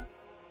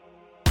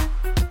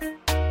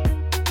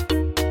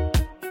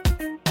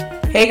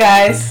Hey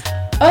guys.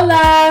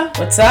 Hola.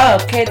 What's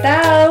up? ¿Qué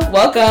tal?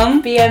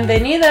 Welcome.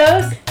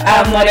 Bienvenidos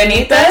a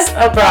Morenitas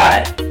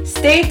Abroad.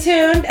 Stay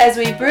tuned as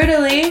we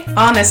brutally,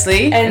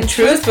 honestly, and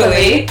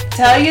truthfully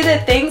tell you the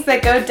things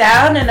that go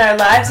down in our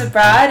lives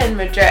abroad in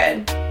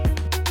Madrid.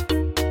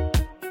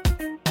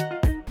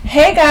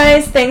 Hey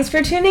guys, thanks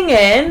for tuning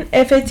in.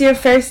 If it's your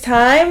first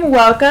time,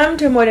 welcome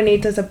to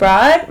Morenitas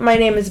Abroad. My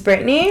name is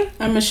Brittany.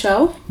 I'm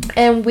Michelle.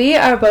 And we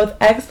are both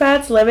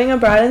expats living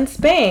abroad in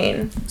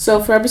Spain.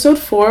 So for episode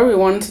 4, we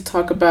wanted to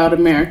talk about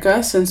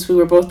America since we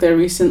were both there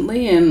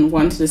recently and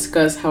wanted to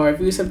discuss how our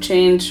views have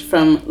changed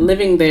from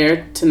living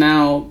there to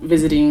now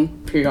visiting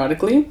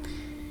periodically.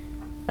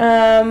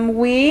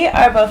 We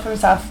are both from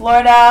South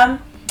Florida.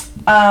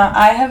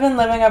 I have been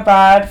living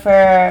abroad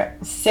for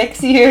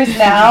 6 years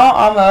now,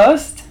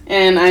 almost.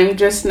 And I'm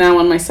just now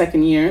on my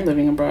second year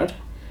living abroad.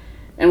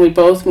 And we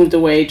both moved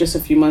away just a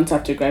few months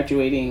after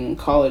graduating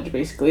college,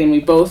 basically. And we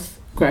both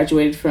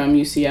graduated from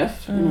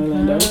UCF in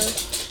Orlando.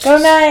 Go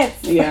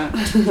Knights! Yeah.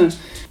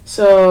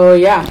 So,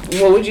 yeah.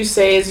 What would you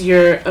say is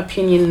your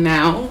opinion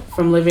now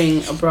from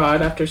living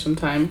abroad after some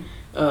time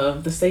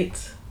of the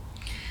States?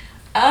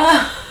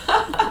 I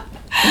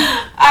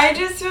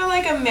just feel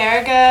like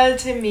America,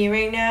 to me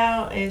right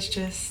now, is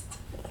just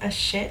a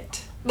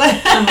shit.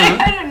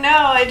 I don't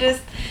know.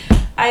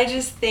 I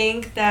just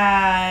think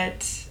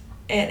that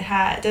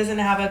it doesn't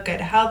have a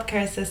good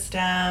healthcare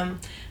system.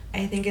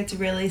 I think it's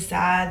really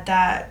sad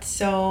that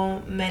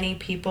so many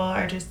people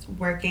are just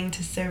working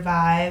to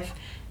survive,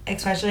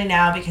 especially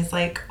now because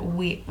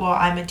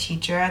I'm a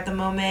teacher at the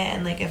moment,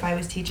 and if I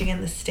was teaching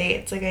in the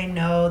States, I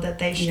know that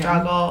they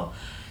struggle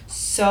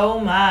so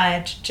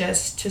much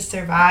just to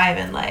survive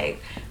and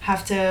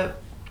have to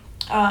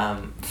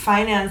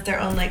finance their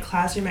own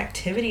classroom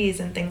activities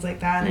and things like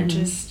that. And it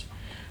just,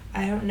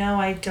 I don't know,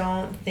 I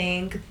don't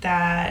think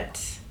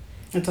that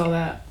it's all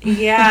that.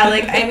 Yeah,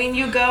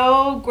 you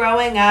go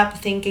growing up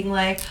thinking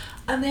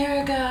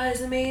America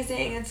is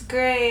amazing, it's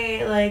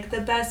great,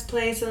 the best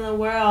place in the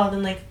world,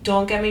 and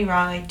don't get me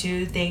wrong, I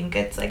do think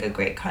it's a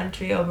great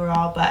country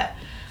overall, but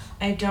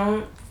I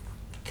don't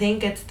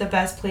think it's the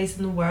best place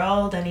in the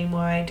world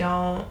anymore. I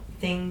don't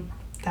think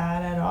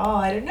that at all.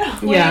 I don't know.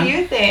 What do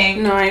you think?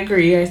 No, I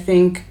agree. I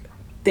think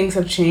things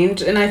have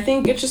changed, and I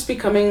think it's just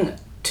becoming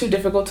too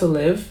difficult to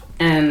live,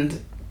 and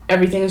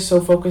everything is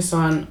so focused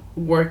on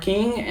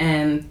working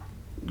and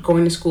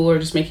going to school or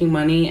just making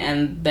money,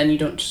 and then you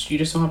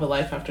just don't have a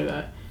life after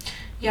that.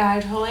 Yeah, I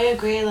totally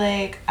agree.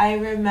 I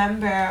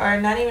remember, or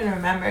not even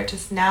remember,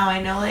 just now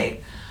I know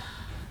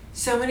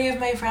so many of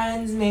my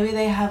friends, maybe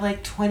they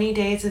have 20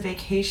 days of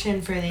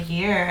vacation for the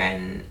year,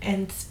 and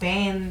in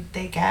Spain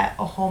they get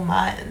a whole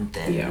month,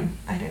 and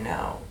I don't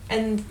know,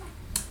 and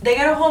they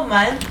get a whole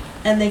month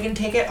and they can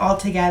take it all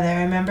together.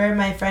 I remember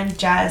my friend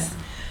Jess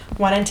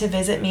wanted to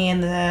visit me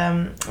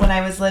when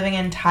I was living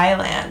in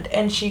Thailand,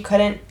 and she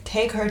couldn't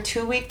take her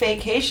 2-week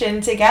vacation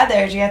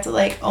together. She had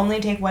to only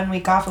take 1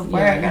 week off of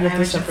work, and I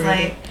was just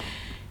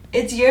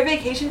it's your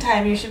vacation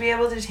time. You should be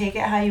able to take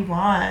it how you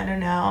want. I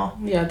don't know.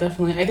 Yeah,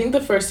 definitely. I think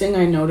the first thing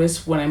I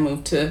noticed when I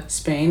moved to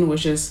Spain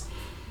was just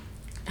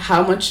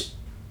how much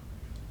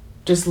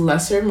just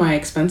lesser my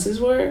expenses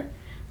were.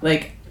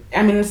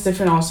 It's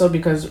different also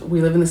because we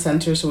live in the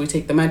center, so we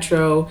take the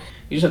metro.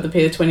 You just have to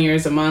pay the 20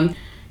 euros a month.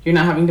 You're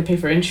not having to pay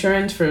for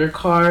insurance for your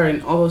car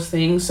and all those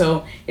things.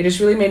 So it just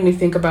really made me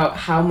think about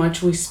how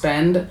much we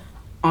spend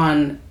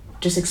on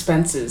just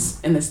expenses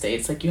in the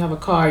States. You have a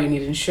car, you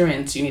need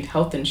insurance, you need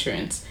health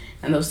insurance,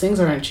 and those things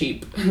aren't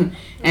cheap.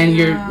 And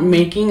you're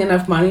making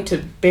enough money to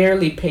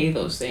barely pay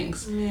those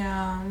things.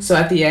 Yeah. So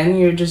at the end,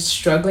 you're just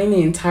struggling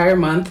the entire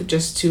month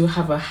just to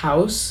have a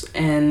house,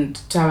 and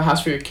to have a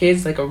house for your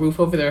kids, a roof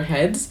over their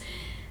heads.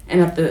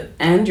 And at the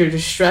end, you're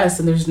just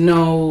stressed, and there's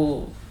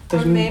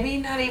or maybe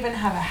not even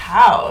have a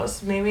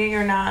house. Maybe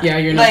you're not... Yeah,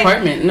 you're in an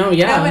apartment. No,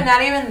 yeah. No, but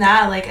not even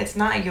that. It's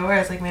not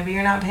yours. Maybe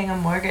you're not paying a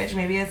mortgage.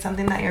 Maybe it's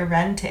something that you're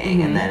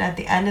renting. And then at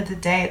the end of the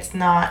day, it's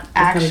not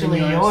actually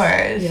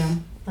yours.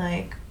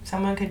 Yeah.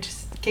 Someone could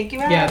just kick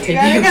you out. Yeah, take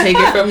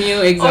it from you.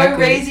 Exactly. Or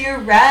raise your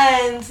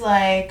rent.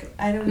 I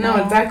don't know.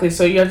 No, exactly.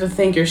 So you have to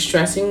think you're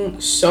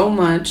stressing so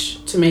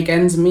much to make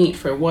ends meet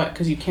for what?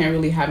 Because you can't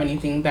really have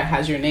anything that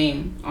has your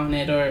name on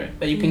it or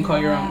that you can call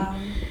your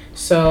own.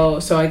 So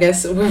I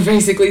guess we're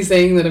basically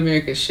saying that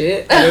America's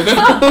shit. I don't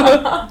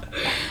know.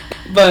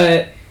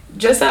 But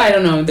just that, I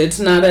don't know, it's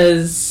not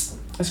as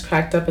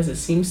cracked up as it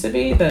seems to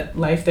be, that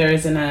life there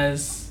isn't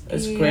as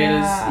great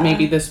as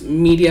maybe this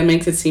media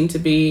makes it seem to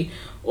be,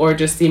 or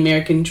just the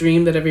American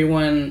dream that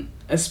everyone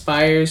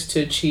aspires to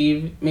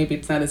achieve. Maybe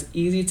it's not as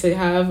easy to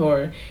have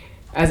or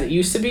as it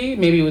used to be.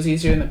 Maybe it was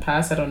easier in the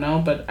past, I don't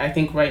know, but I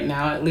think right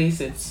now at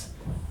least it's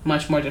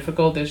much more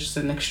difficult. There's just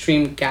an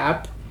extreme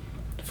gap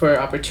for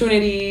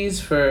opportunities,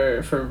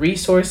 for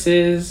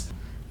resources.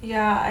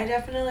 Yeah, I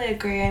definitely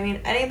agree.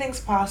 Anything's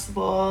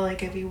possible.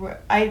 If you were...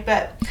 I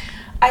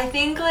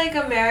think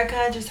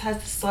America just has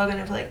the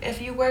slogan of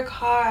if you work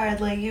hard,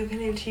 you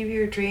can achieve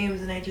your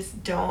dreams, and I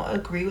just don't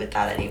agree with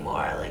that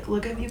anymore.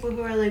 Look at people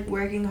who are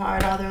working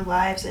hard all their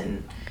lives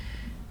and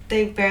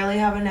they barely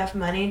have enough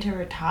money to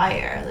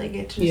retire. Like,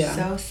 it's just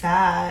so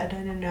sad.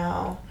 I don't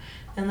know.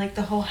 And, like,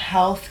 the whole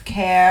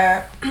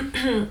healthcare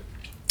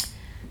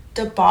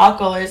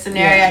debacle or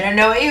scenario, I don't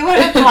know what you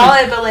want to call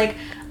it, but, like,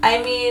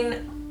 I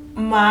mean,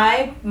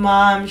 my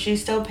mom, she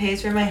still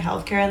pays for my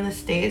healthcare in the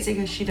States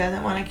because she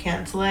doesn't want to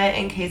cancel it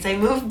in case I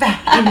move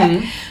back.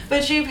 Mm-hmm.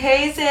 But she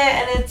pays it,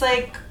 and it's,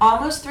 like,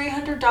 almost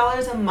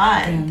 $300 a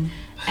month.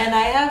 And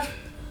I have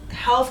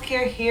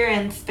healthcare here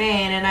in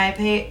Spain, and I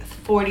pay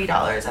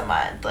 $40 a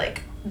month.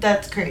 Like,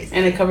 that's crazy.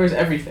 And it covers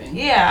everything.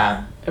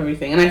 Yeah.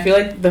 Everything. And I feel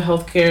like the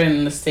healthcare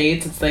in the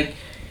States, it's like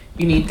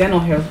you need dental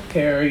health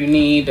care, you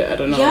need, I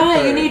don't know.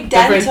 Yeah, you need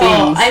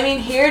dental. I mean,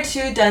 here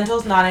too,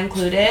 dental's not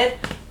included.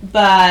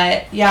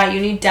 But, yeah,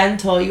 you need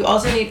dental. You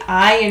also need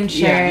eye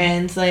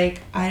insurance. Yeah.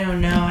 Like, I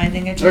don't know. I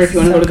think it's just or if you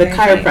want to go to the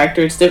chiropractor,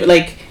 it's different.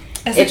 Like,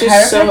 is it's the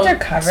chiropractor so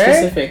covered?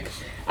 Specific.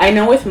 I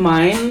know with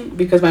mine,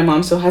 because my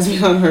mom still has me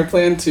on her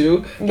plan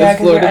too. Yeah, because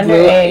you're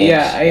underage.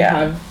 Yeah, I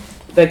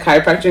have the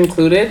chiropractor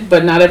included,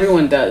 but not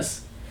everyone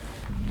does.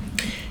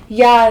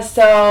 Yeah,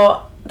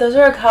 so those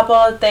are a couple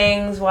of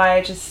things why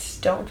I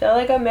just don't feel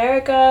like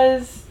America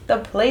is the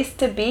place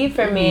to be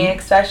for me,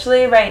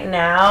 especially right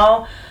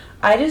now.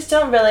 I just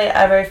don't really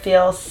ever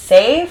feel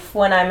safe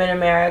when I'm in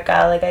America.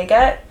 Like, I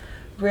get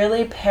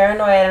really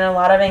paranoid and a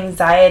lot of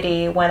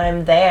anxiety when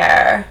I'm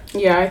there.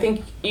 Yeah, I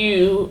think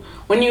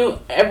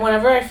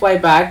whenever I fly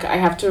back, I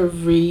have to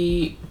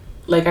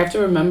I have to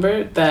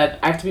remember that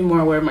I have to be more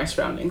aware of my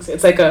surroundings.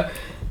 It's like a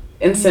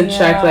instant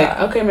check, like,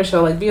 okay,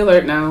 Michelle, like, be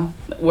alert now,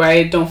 where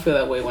I don't feel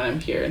that way when I'm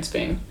here in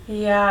Spain.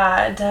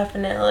 Yeah,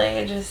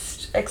 definitely.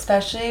 Just,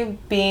 especially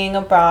being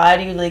abroad,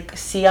 you, like,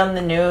 see on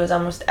the news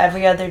almost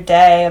every other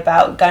day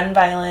about gun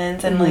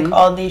violence and, like,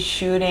 all these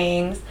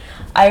shootings.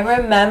 I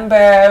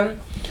remember,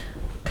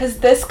 because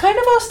this kind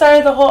of all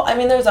started I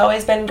mean, there's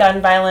always been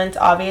gun violence,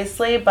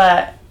 obviously,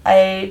 but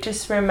I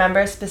just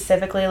remember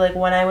specifically, like,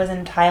 when I was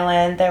in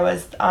Thailand, there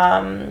was,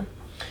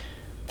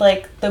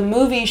 like, the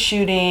movie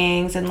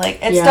shootings, and, like,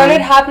 it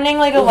started happening,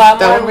 like, a lot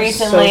more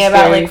recently, so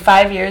about, like,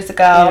 5 years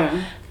ago.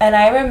 Yeah. And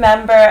I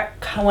remember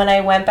when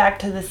I went back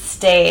to the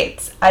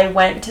States, I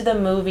went to the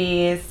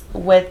movies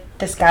with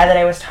this guy that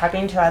I was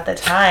talking to at the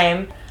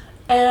time,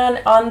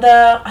 and on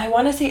I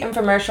want to say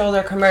infomercials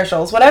or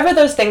commercials, whatever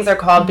those things are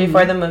called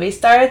before the movie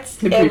starts.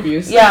 The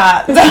previews.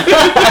 Yeah.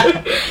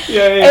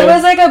 It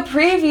was, like, a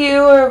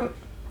preview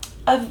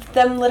of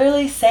them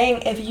literally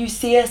saying, if you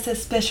see a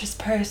suspicious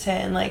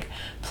person, like,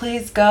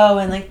 please go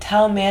and, like,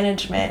 tell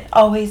management,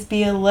 always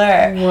be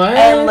alert. What?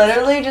 And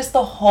literally just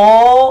the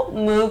whole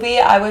movie,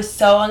 I was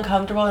so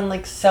uncomfortable and,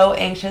 like, so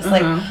anxious,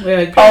 like,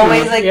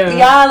 always, like,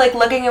 like,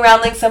 looking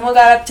around, like, someone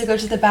got up to go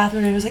to the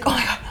bathroom and it was like, oh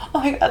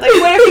my god, like,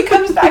 what if he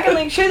comes back and,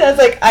 like, shoots us?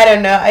 Like, I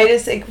don't know, I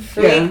just, like,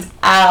 freaked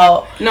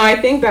out. No, I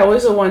think that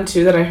was the one,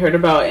 too, that I heard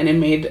about, and it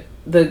made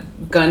the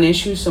gun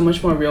issue so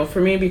much more real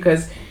for me,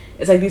 because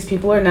it's like these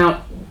people are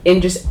now in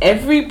just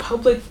every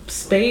public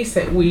space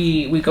that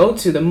we go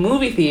to, the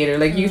movie theater.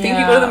 Like, you think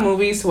you go to the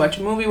movies to watch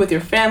a movie with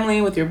your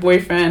family, with your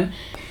boyfriend,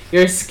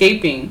 you're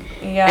escaping.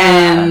 Yeah.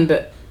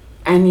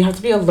 And you have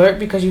to be alert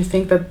because you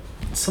think that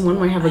someone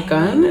might have a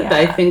gun.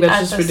 I think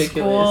that's just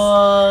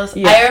ridiculous.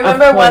 Yeah, I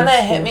remember one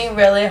that hit me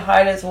really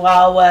hard as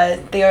well was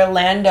the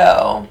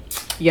Orlando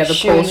Pulse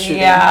shooting.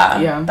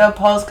 Yeah. The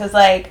Pulse, because,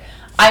 like,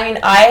 I mean,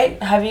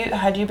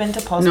 had you been to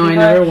Pulse before? No, I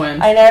never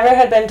went. I never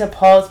had been to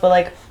Pulse, but,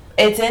 like,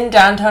 it's in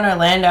downtown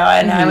Orlando,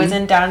 and I was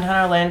in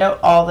downtown Orlando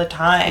all the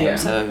time. Yeah.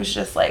 So it was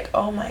just like,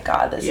 oh my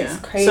god, this is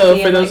crazy. So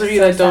for those of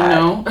you that don't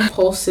know,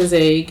 Pulse is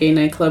a gay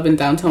nightclub in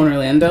downtown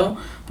Orlando.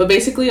 But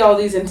basically all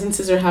these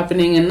instances are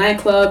happening in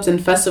nightclubs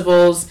and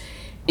festivals,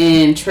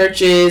 in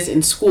churches,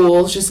 in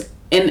schools, just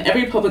in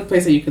every public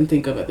place that you can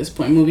think of at this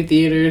point. Movie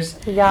theaters.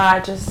 Yeah,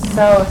 just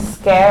so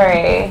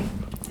scary.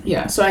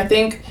 Yeah, so I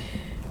think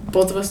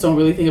both of us don't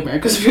really think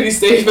America's pretty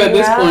safe at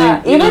this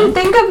point. Even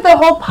think of the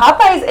whole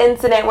Popeyes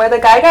incident where the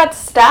guy got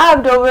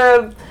stabbed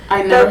over...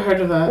 I never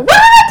heard of that. What?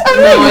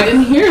 I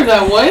didn't hear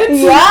that. What?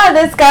 Yeah,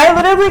 this guy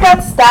literally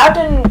got stabbed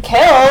and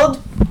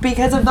killed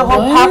because of the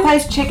whole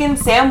Popeyes chicken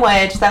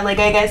sandwich that, like,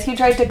 I guess he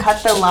tried to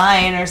cut the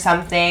line or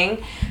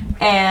something,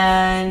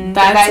 and the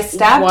guy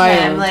stabbed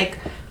him. Like,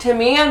 to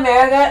me,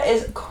 America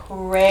is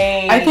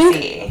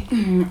crazy.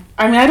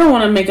 I mean, I don't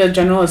want to make a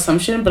general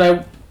assumption, but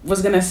I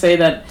was going to say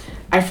that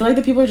I feel like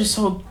the people are just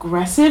so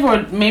aggressive,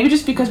 or maybe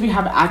just because we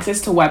have access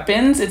to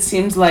weapons, it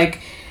seems like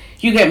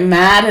you get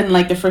mad and,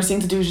 like, the first thing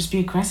to do is just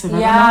be aggressive.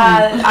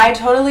 I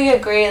totally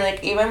agree.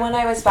 Like, even when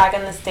I was back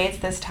in the States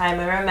this time,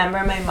 I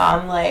remember my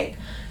mom, like,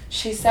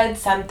 she said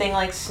something,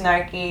 like,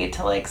 snarky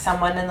to, like,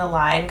 someone in the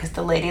line because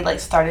the lady, like,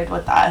 started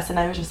with us, and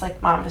I was just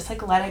like, Mom, just,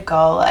 like, let it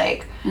go.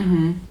 Like,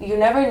 you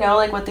never know,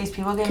 like, what these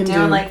people can do.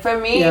 And, like, for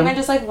me, even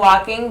just, like,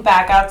 walking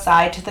back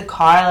outside to the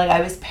car, like,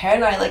 I was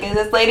paranoid. Like, is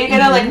this lady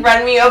gonna, like,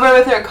 run me over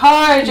with her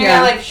car? Is she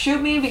gonna, like,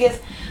 shoot me? Because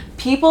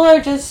people are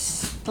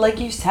just, like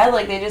you said,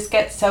 like, they just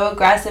get so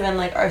aggressive and,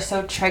 like, are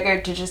so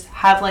triggered to just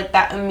have, like,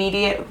 that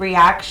immediate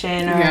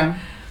reaction or...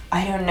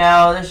 I don't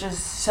know. It's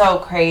just so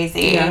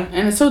crazy. Yeah,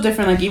 and it's so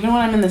different. Like, even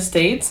when I'm in the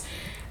States,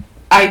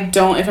 I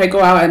don't, if I go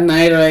out at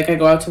night or like I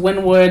go out to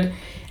Wynwood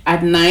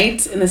at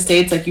night in the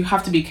States, like you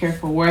have to be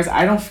careful. Whereas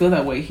I don't feel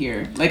that way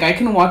here. Like I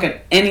can walk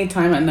at any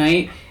time at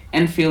night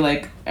and feel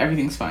like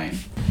everything's fine.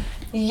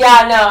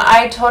 Yeah, no,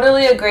 I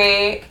totally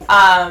agree.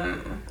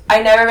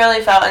 I never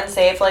really felt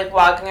unsafe, like,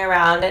 walking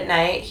around at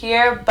night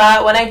here.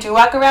 But when I do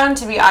walk around,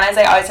 to be honest,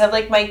 I always have,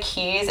 like, my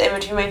keys in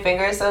between my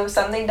fingers. So if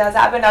something does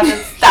happen, I'll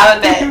just stab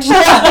a bitch.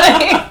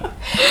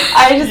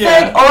 I just,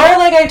 like, or,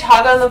 like, I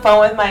talk on the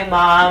phone with my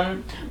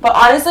mom. But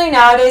honestly,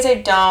 nowadays, I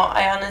don't.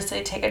 I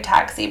honestly take a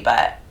taxi.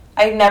 But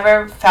I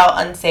never felt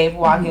unsafe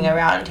walking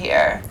around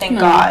here. Thank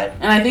God.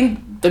 And I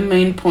think the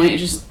main point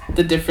is just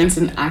the difference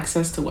in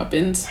access to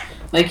weapons.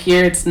 Like,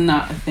 here, it's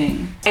not a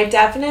thing. I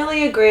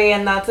definitely agree,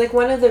 and that's, like,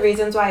 one of the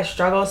reasons why I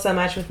struggle so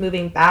much with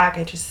moving back.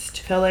 I just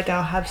feel like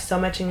I'll have so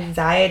much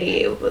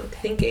anxiety with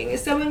thinking,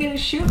 is someone going to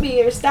shoot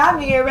me or stab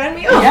me or run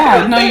me over?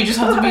 Yeah, no, you just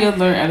have to be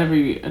alert at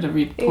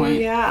every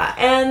point. Yeah,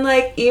 and,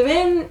 like,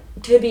 even,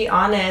 to be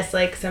honest,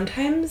 like,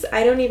 sometimes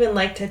I don't even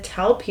like to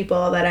tell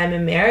people that I'm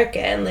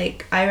American.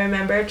 Like, I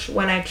remember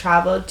when I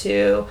traveled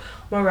to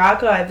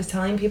Morocco, I was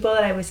telling people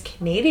that I was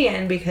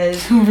Canadian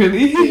because...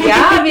 Really?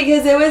 Yeah,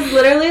 because it was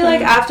literally,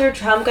 like, after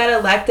Trump got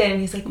elected, and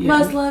he's like,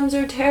 Muslims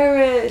are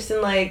terrorists,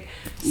 and, like,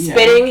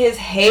 spitting his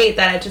hate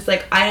that it's just,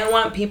 like, I don't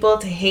want people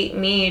to hate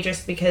me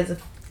just because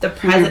of the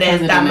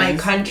president that my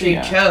country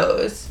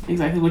chose.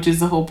 Exactly, which is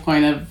the whole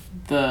point of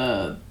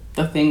the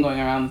thing going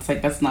around. It's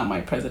like, that's not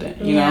my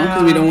president, you know,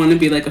 because we don't want to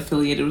be like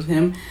affiliated with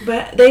him.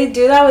 But they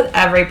do that with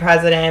every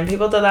president.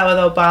 People did that with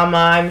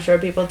Obama. I'm sure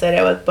people did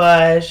it with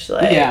Bush.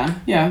 Like,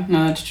 yeah,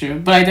 no, that's true.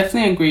 But I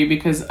definitely agree,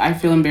 because I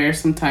feel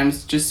embarrassed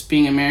sometimes just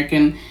being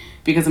American,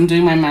 because I'm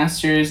doing my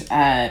master's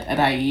at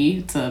IE.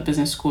 It's a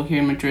business school here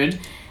in Madrid,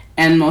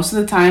 and most of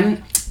the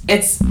time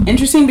it's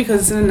interesting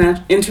because it's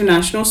an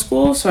international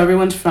school, so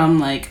everyone's from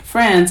like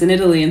France and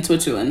Italy and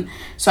Switzerland.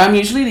 So I'm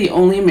usually the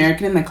only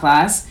American in the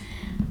class.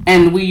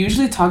 And we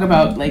usually talk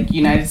about, like,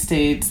 United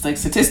States, like,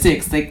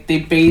 statistics. Like, they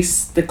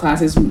base the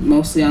classes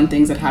mostly on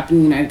things that happen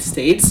in the United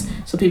States.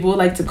 So people would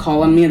like to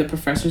call on me, and the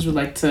professors would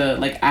like to,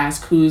 like,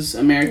 ask who's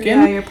American.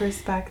 Yeah, your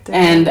perspective.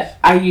 And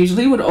I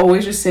usually would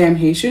always just say I'm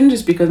Haitian,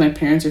 just because my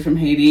parents are from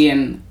Haiti.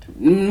 And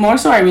more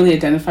so, I really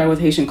identify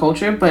with Haitian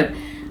culture. But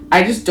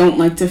I just don't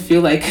like to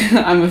feel like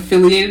I'm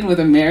affiliated with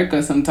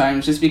America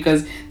sometimes, just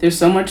because there's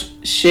so much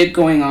shit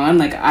going on.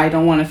 Like, I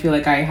don't want to feel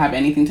like I have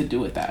anything to do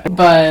with that.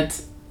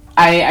 But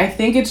I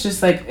think it's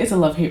just, like, it's a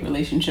love-hate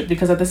relationship,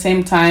 because at the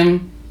same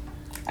time,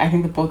 I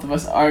think that both of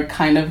us are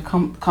kind of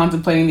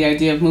contemplating the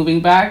idea of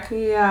moving back.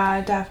 Yeah,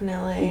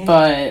 definitely.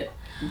 But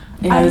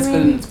it has its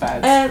good and its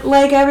bad. And,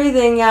 like,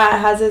 everything, it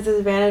has its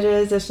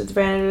advantages,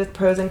 disadvantages,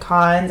 pros and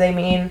cons. I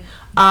mean,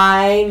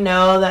 I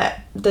know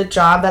that the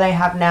job that I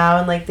have now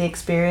and, like, the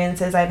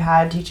experiences I've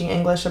had teaching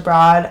English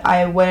abroad,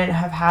 I wouldn't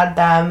have had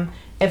them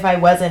if I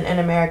wasn't an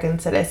American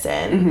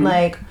citizen. Mm-hmm.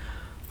 Like,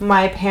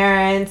 my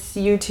parents,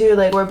 you two,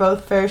 like, we're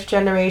both first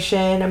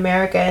generation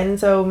American.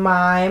 So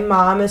my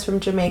mom is from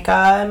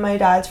Jamaica and my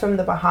dad's from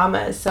the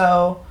Bahamas.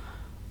 So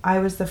I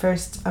was the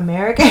first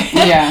American.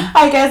 Yeah.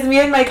 I guess me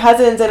and my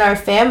cousins and our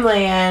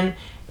family. And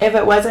if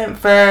it wasn't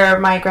for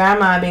my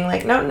grandma being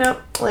like,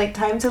 nope, like,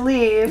 time to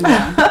leave,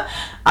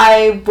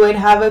 I would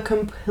have a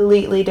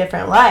completely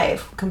different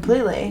life.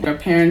 Completely. Our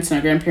parents and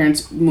our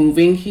grandparents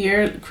moving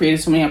here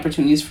created so many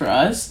opportunities for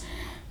us.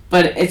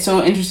 But it's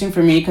so interesting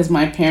for me because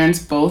my parents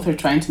both are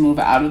trying to move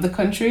out of the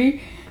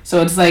country.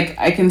 So it's like,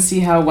 I can see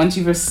how once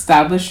you've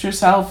established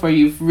yourself or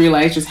you've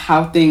realized just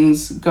how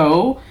things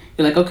go,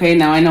 you're like, okay,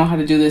 now I know how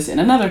to do this in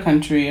another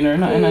country. You know?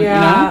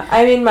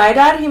 I mean, my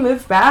dad, he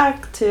moved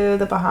back to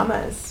the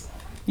Bahamas.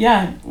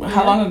 Yeah.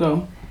 How long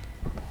ago?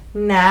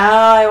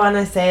 Now, I want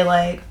to say,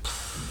 like,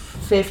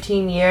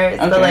 15 years.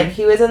 Okay. But, like,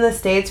 he was in the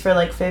States for,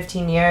 like,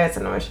 15 years.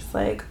 And I was just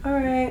like, all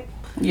right.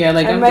 Yeah,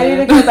 like, I'm ready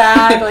to go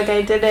back. Like,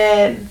 I did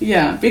it.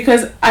 Yeah,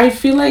 because I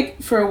feel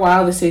like for a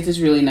while the States is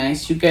really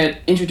nice. You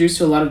get introduced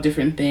to a lot of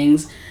different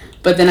things,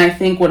 but then I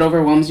think what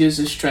overwhelms you is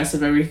the stress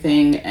of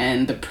everything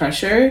and the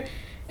pressure.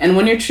 And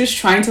when you're just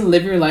trying to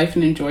live your life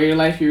and enjoy your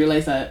life, you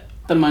realize that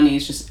the money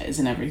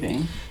isn't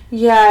everything.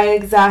 Yeah,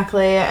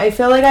 exactly. I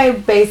feel like I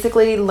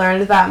basically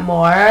learned that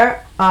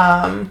more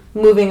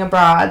moving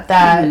abroad,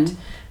 that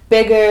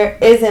bigger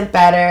isn't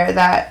better,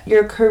 that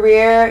your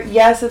career,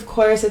 yes, of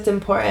course it's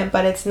important,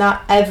 but it's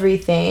not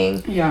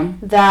everything. Yeah.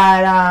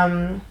 That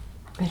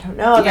I don't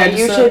know, that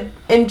you should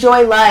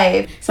enjoy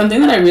life.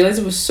 Something that I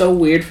realized was so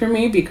weird for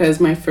me,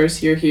 because my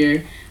first year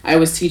here I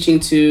was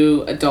teaching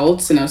to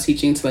adults and I was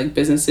teaching to, like,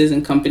 businesses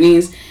and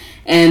companies,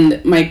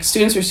 and my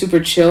students were super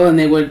chill, and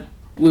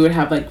we would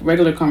have, like,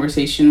 regular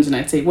conversations, and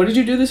I'd say, what did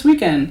you do this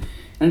weekend?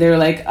 And they were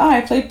like, oh,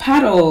 I played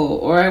paddle,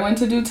 or I went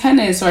to do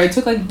tennis, or I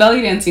took, like,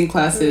 belly dancing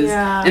classes.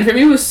 Yeah. And for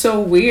me, it was so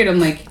weird. I'm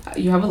like,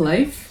 you have a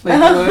life? Like,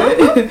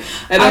 what?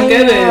 I don't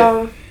get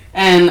it.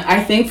 And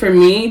I think for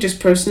me, just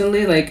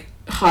personally, like,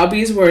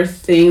 hobbies were a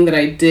thing that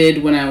I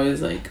did when I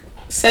was, like,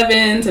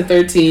 7 to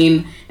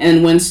 13.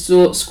 And when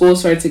school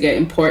started to get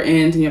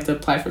important and you have to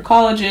apply for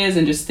colleges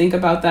and just think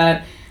about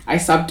that, I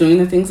stopped doing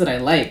the things that I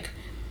like.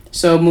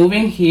 So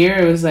moving here,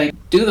 it was like,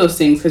 do those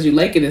things because you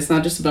like it. It's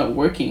not just about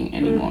working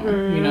anymore,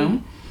 you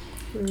know?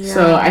 Yeah.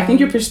 So I think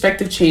your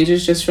perspective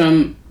changes just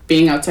from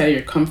being outside of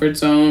your comfort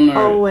zone. Or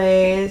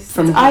always.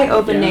 From it's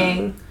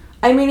eye-opening. Yeah.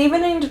 I mean,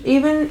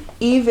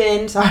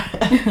 even sorry,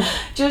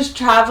 just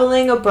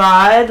traveling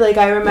abroad. Like,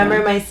 I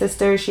remember my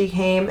sister, she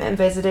came and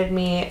visited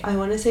me, I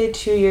want to say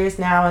 2 years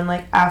now. And,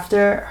 like,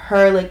 after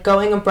her, like,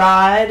 going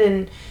abroad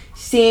and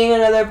seeing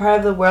another part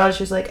of the world,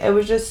 she was like, it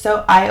was just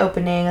so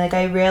eye-opening. Like,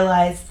 I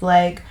realized,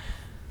 like,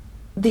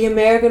 the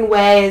American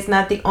way is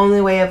not the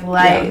only way of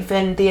life. Yeah.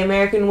 And the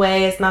American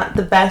way is not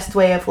the best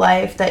way of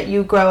life that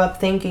you grow up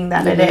thinking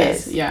that it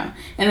is. Yeah.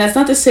 And that's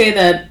not to say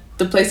that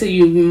the place that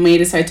you may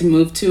decide to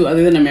move to,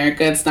 other than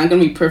America, it's not going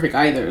to be perfect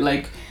either.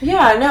 Like,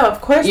 yeah, no, of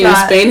course not.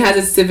 Know, Spain has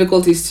its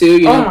difficulties too.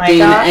 You know,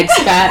 being an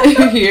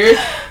expat here,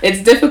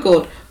 it's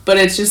difficult. But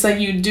it's just like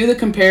you do the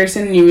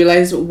comparison and you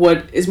realize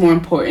what is more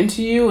important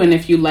to you. And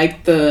if you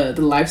like the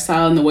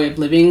lifestyle and the way of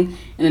living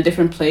in a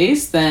different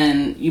place,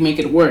 then you make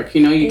it work.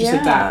 You know, you just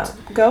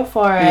adapt. Go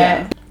for it.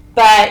 Yeah.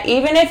 But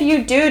even if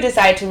you do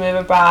decide to move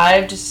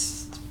abroad, just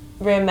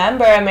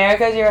remember,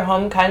 America is your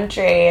home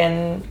country,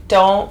 and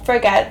don't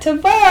forget to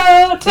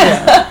vote.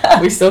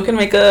 Yeah. We still can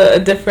make a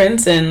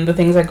difference in the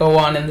things that go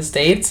on in the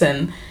States,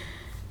 and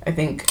I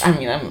think, I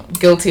mean, I'm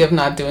guilty of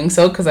not doing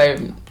so because I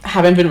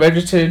haven't been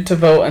registered to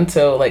vote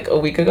until like a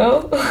week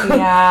ago.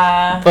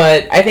 Yeah.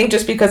 But I think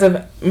just because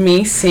of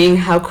me seeing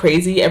how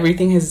crazy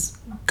everything has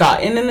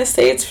gotten in the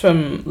States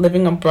from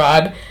living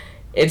abroad,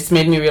 it's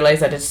made me realize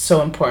that it's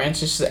so important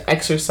just to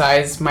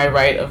exercise my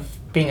right of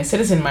being a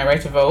citizen, my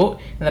right to vote,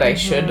 and that I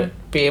should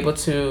be able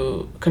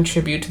to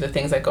contribute to the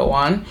things that go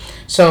on.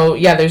 So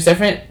yeah, there's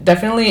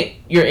definitely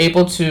you're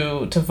able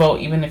to vote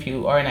even if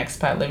you are an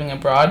expat living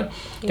abroad.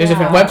 There's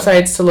different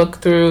websites to look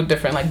through,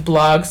 different like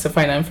blogs to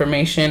find out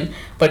information,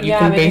 but you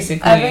can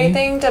basically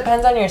everything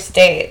depends on your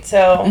state.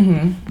 So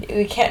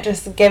we can't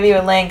just give you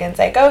a link and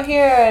say go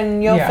here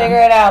and you'll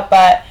figure it out,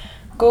 but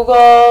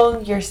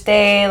Google your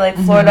state, like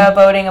Florida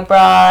voting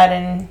abroad,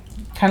 and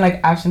kind of like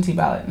absentee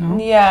ballot, no?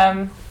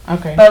 Yeah.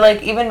 Okay. But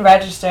like even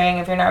registering,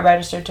 if you're not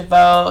registered to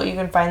vote, you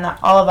can find that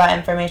all of that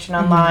information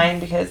online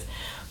because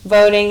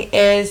voting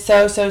is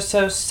so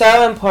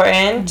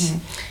important.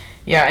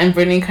 Yeah, and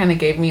Brittany kind of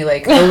gave me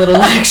like a little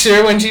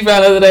lecture when she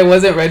found out that I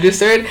wasn't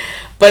registered.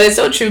 But it's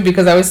so true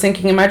because I was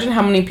thinking, imagine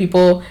how many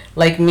people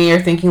like me are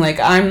thinking like,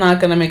 I'm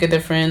not going to make a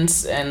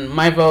difference and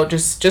my vote,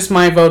 just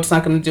my vote's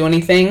not going to do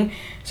anything.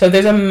 So if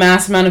there's a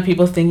mass amount of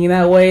people thinking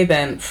that way,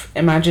 then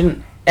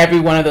imagine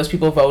every one of those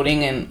people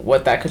voting and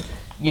what that could,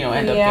 end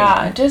up being.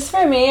 Yeah, just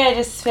for me, I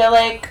just feel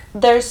like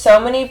there's so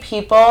many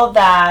people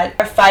that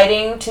are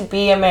fighting to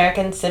be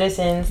American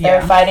citizens.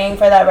 They're fighting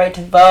for that right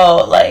to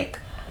vote, like,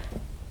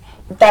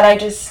 that I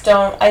just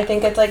don't, I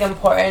think it's, like,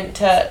 important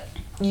to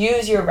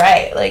use your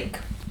right, like,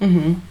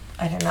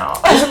 I don't know.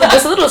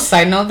 Just a little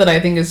side note that I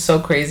think is so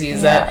crazy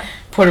is that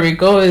Puerto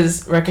Rico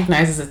is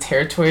recognized as a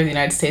territory of the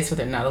United States, but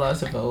they're not allowed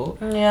to vote.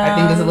 Yeah. I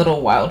think it's a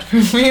little wild for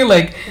me.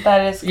 Like,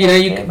 that is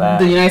crazy,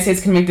 the United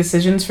States can make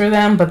decisions for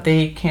them, but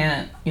they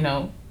can't,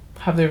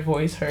 have their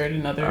voice heard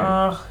in other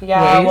ways.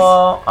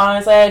 Well,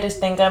 honestly, I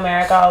just think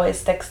America always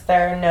sticks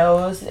their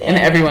nose in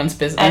everyone's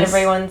business.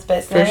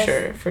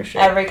 For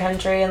sure. Every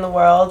country in the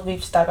world,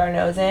 we've stuck our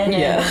nose in.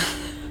 Yeah.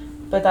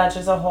 But that's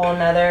just a whole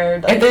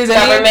nother if there's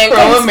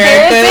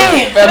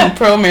any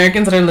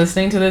pro-Americans that are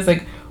listening to this,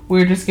 like,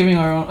 we're just giving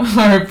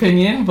our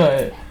opinion,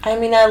 but I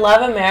mean, I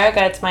love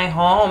America. It's my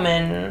home,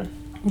 and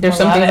there's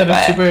something that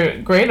is super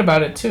great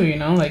about it too.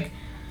 Like,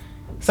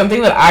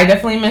 something that I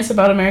definitely miss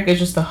about America is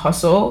just the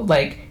hustle.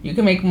 Like, you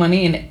can make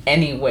money in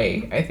any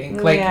way, I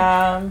think. Like,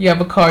 you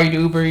have a car, you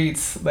do Uber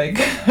Eats. Like,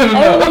 I don't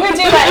know. You could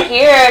do that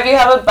here. If you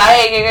have a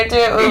bike, you could do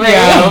Uber Eats.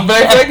 Yeah,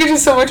 but I feel like it's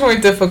just so much more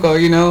difficult,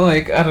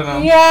 Like, I don't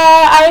know.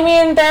 Yeah, I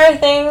mean, there are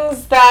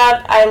things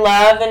that I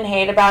love and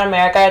hate about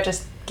America.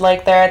 Just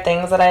like there are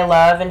things that I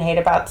love and hate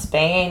about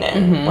Spain.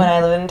 And when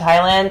I lived in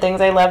Thailand, things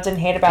I loved and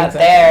hate about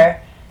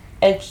there.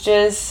 It's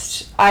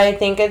just, I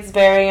think it's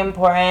very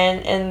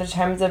important in the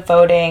terms of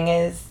voting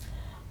is,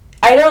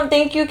 I don't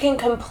think you can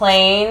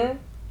complain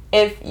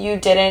if you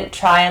didn't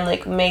try and,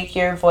 like, make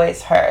your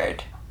voice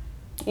heard.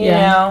 You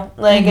know?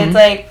 Like, it's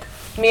like,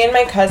 me and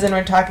my cousin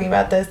were talking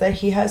about this, that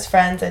he has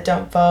friends that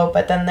don't vote,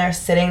 but then they're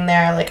sitting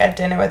there, like, at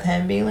dinner with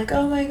him being like,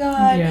 oh my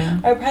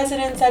god, our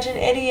president's such an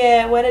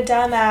idiot, what a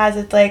dumbass.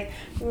 It's like,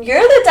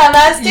 you're the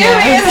dumbass too.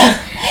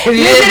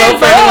 You didn't vote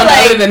for anyone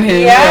other than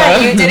him. Yeah,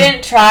 you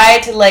didn't try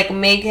to, like,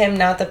 make him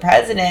not the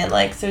president.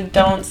 Like, so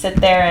don't sit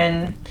there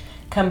and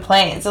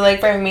complain. So,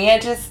 like, for me,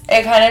 it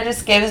kind of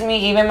just gives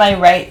me even my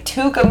right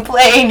to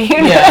complain.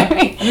 You know what I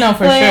mean? No,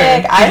 for sure.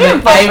 I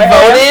didn't vote I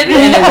voted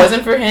and it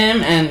wasn't for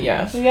him, and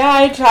Yeah,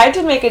 I tried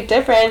to make a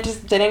difference,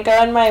 just didn't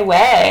go in my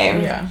way.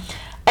 Yeah.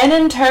 And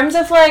in terms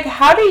of, like,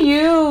 how do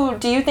you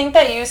think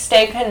that you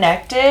stay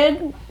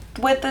connected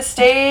with the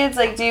States?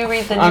 Like, do you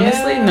read the news?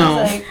 Honestly,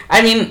 no. Like,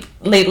 I mean,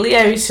 lately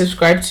I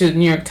subscribe to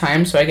New York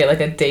Times, so I get, like,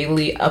 a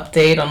daily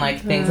update on,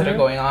 like, things that are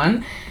going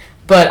on.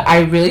 But I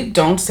really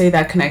don't stay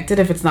that connected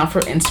if it's not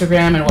for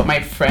Instagram and what my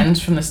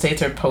friends from the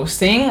States are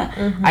posting.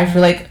 I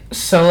feel like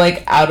so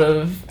like out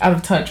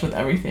of touch with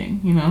everything,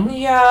 you know?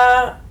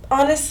 Yeah,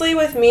 honestly,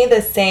 with me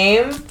the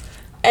same.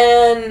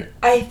 And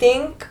I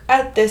think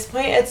at this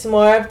point it's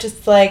more of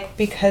just like,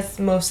 because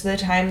most of the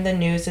time the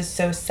news is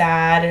so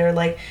sad or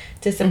like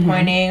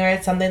disappointing or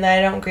it's something that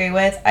I don't agree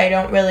with, I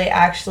don't really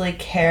actually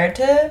care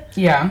to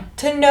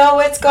know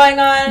what's going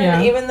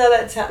on, even though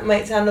that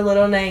might sound a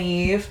little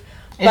naive.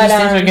 But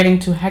things are getting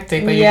too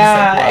hectic. But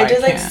it's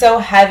just like so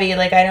heavy.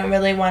 Like I don't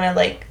really want to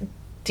like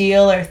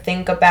deal or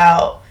think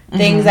about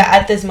things that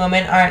at this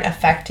moment aren't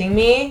affecting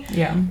me.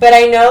 Yeah. But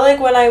I know, like,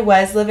 when I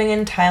was living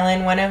in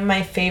Thailand, one of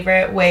my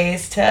favorite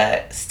ways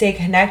to stay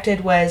connected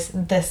was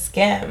The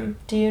Skim.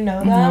 Do you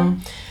know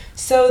them?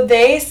 So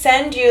they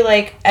send you,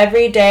 like,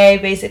 every day,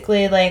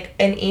 basically, like,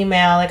 an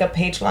email, like a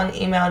page-long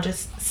email,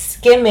 just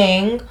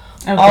skimming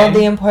all of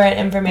the important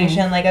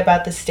information, like,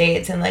 about the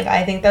States. And, like,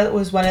 I think that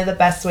was one of the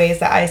best ways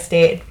that I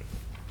stayed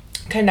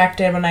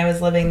connected when I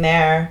was living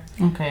there.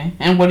 Okay.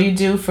 And what do you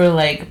do for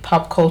like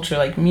pop culture,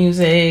 like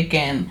music,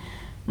 and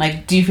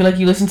like do you feel like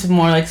you listen to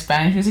more like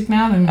Spanish music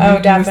now than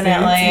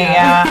definitely.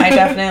 Yeah. I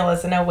definitely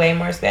listen to way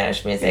more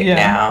Spanish music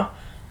now.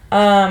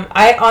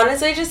 I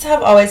honestly just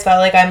have always felt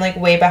like I'm like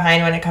way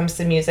behind when it comes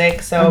to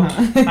music, so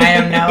I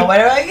don't know. What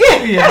about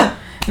you? Yeah.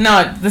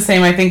 No, the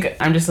same. I think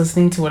I'm just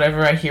listening to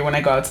whatever I hear when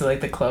I go out to like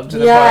the clubs or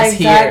the bars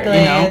here,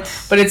 you know.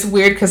 But it's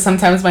weird because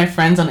sometimes my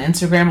friends on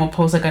Instagram will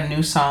post like a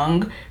new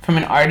song from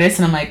an artist,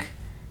 and I'm like,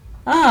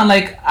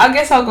 like I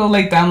guess I'll go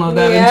like download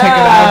that and check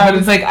it out. But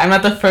it's like I'm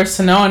not the first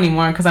to know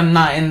anymore because I'm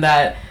not in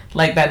that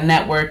like that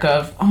network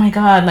of, oh my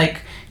god,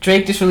 like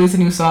Drake just released a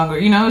new song, or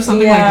you know,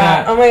 something like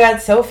that. Oh my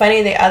god, so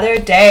funny. The other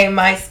day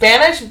my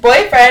Spanish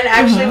boyfriend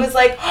actually was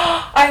like,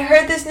 oh, I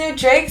heard this new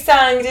Drake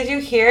song, did you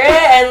hear it?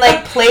 And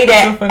like played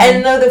it. So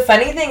and though the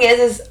funny thing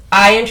is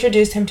I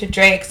introduced him to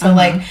Drake, so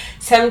like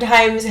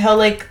sometimes he'll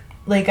like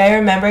I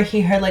remember he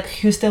heard like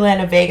Houston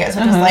Atlanta Vegas,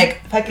 which is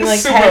like fucking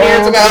like 10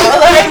 years ago.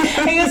 Like,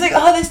 and he was like,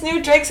 oh, this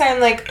new Drake song. I'm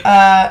like,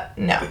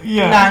 no,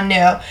 not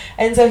new.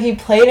 And so he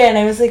played it, and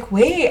I was like,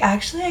 wait,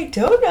 actually, I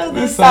don't know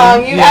this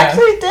song. You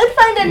actually did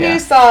find a new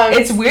song.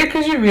 It's weird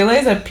because you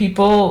realize that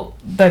people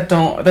that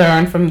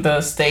aren't from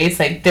the States,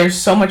 like they're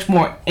so much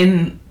more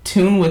in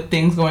tune with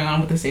things going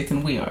on with the States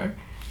than we are.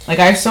 Like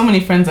I have so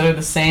many friends that are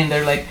the same.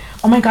 They're like,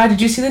 oh my god,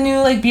 did you see the new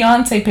like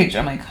Beyonce picture?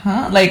 I'm like,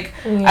 huh? Like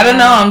I don't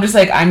know. I'm just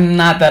like, I'm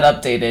not that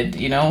updated,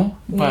 you know.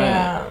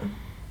 But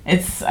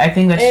I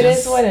think that's it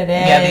just is what it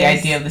is. Yeah, the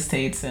idea of the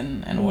States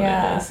and what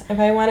it is. If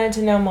I wanted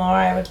to know more,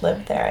 I would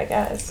live there, I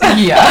guess.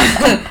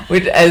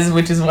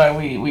 which is why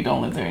we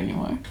don't live there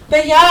anymore.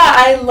 But yeah,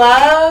 I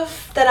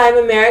love that I'm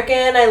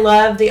American. I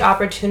love the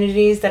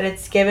opportunities that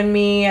it's given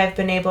me. I've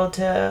been able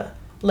to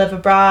live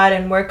abroad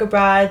and work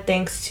abroad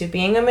thanks to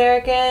being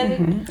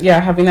American. Yeah,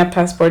 having that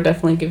passport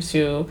definitely gives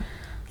you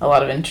a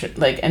lot of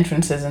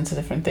entrances into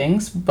different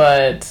things,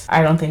 but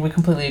I don't think we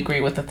completely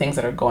agree with the things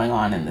that are going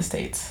on in the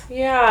States.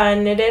 Yeah,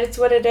 and it is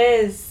what it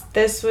is.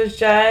 This was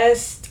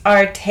just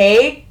our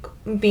take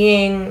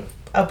being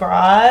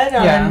abroad.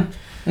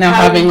 Now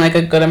having like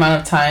a good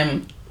amount of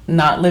time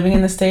not living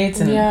in the States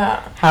and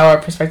how our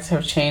perspectives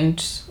have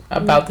changed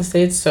about the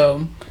States.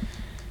 So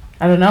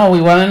I don't know. We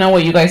want to know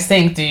what you guys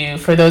think.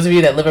 For those of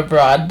you that live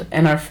abroad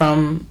and are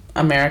from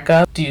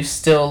America, do you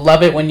still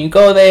love it when you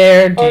go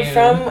there?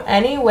 From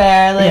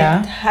anywhere?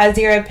 Like, has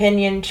your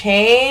opinion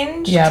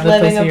changed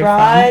living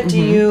abroad?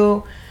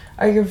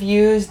 Are your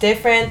views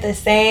different, the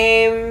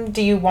same?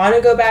 Do you want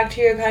to go back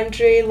to your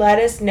country? Let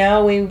us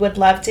know. We would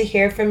love to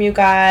hear from you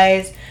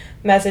guys.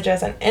 Message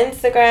us on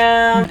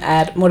Instagram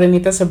at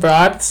Morenitas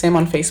Abroad. Same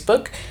on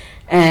Facebook.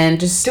 And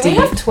just do we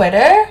have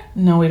Twitter?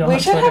 No, we don't. We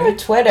should have a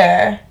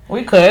Twitter.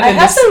 We could. I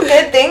have some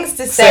good things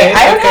to say.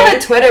 I don't have a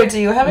Twitter. Do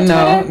you have a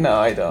Twitter? No,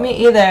 I don't.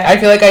 Me either. I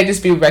feel like I'd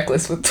just be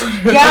reckless with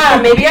Twitter. Yeah,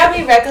 maybe I'll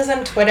be reckless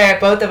on Twitter,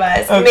 both of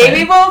us. Okay.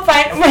 Maybe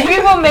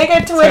we'll make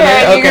a Twitter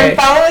and you can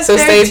follow us so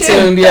there stay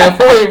tuned,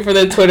 for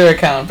the Twitter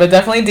account. But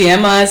definitely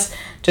DM us.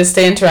 Just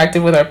stay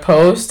interactive with our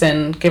post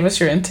and give us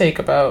your intake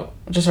about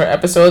just our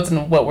episodes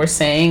and what we're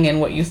saying and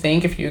what you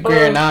think, if you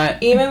agree or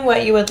not. Even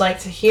what you would like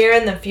to hear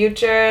in the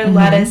future,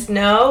 let us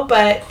know.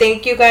 But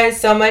thank you guys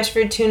so much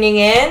for tuning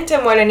in to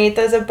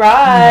Morenitas Abroad.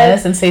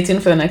 Yes, and stay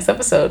tuned for the next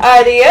episode.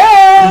 Adios.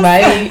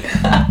 Bye.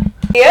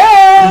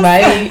 Adios.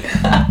 Bye.